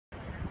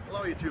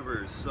Hello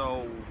YouTubers.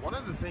 So one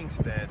of the things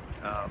that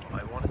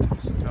I wanted to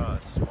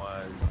discuss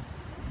was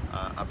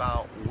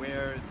about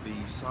where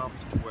the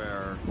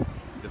software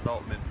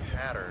development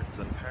patterns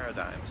and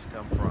paradigms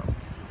come from.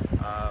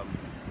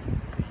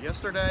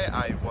 Yesterday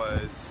I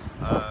was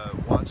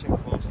watching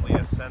closely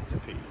a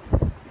centipede,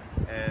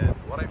 and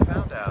what I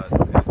found out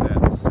is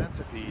that the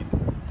centipede,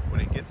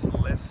 when it gets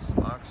less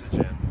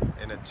oxygen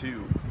in a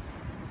tube,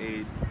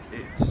 it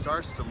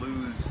starts to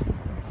lose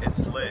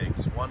its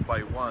legs one by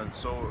one,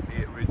 so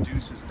it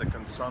reduces the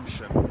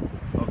consumption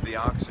of the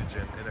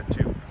oxygen in a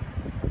tube.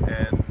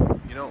 And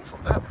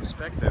from that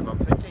perspective, I'm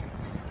thinking,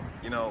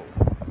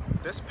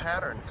 this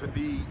pattern could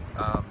be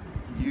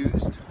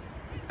used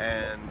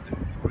and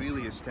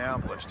really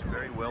established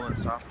very well in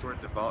software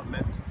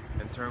development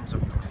in terms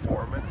of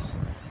performance.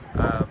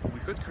 We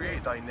could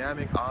create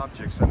dynamic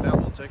objects, and that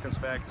will take us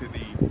back to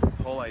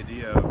the whole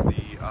idea of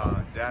the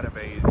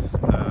database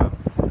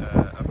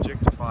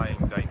objectifying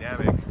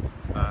dynamic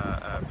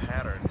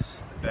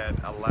patterns that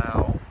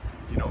allow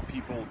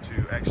people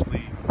to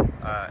actually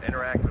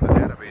interact with the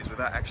database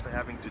without actually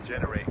having to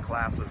generate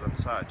classes and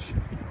such.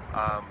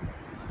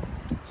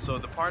 So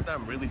the part that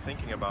I'm really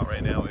thinking about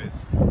right now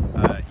is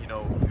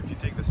if you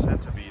take the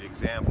centipede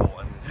example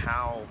and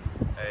how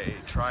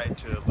it tried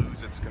to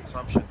lose its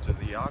consumption to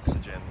the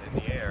oxygen in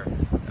the air,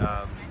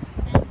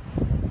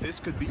 this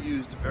could be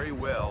used very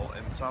well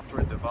in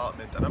software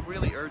development, and I'm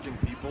really urging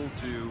people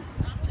to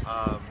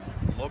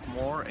look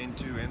more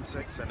into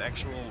insects and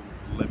actual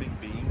living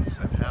beings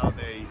and how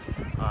they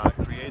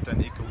create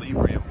an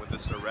equilibrium with the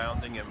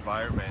surrounding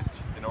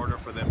environment in order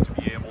for them to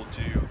be able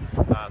to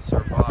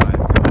survive.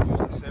 We could use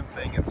the same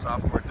thing in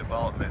software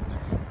development.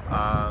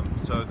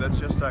 So that's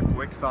just a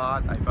quick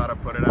thought. I thought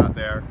I'd put it out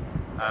there.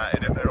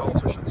 It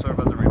also should serve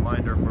as a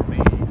reminder for me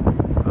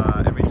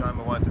every time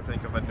I want to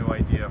think of a new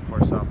idea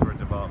for software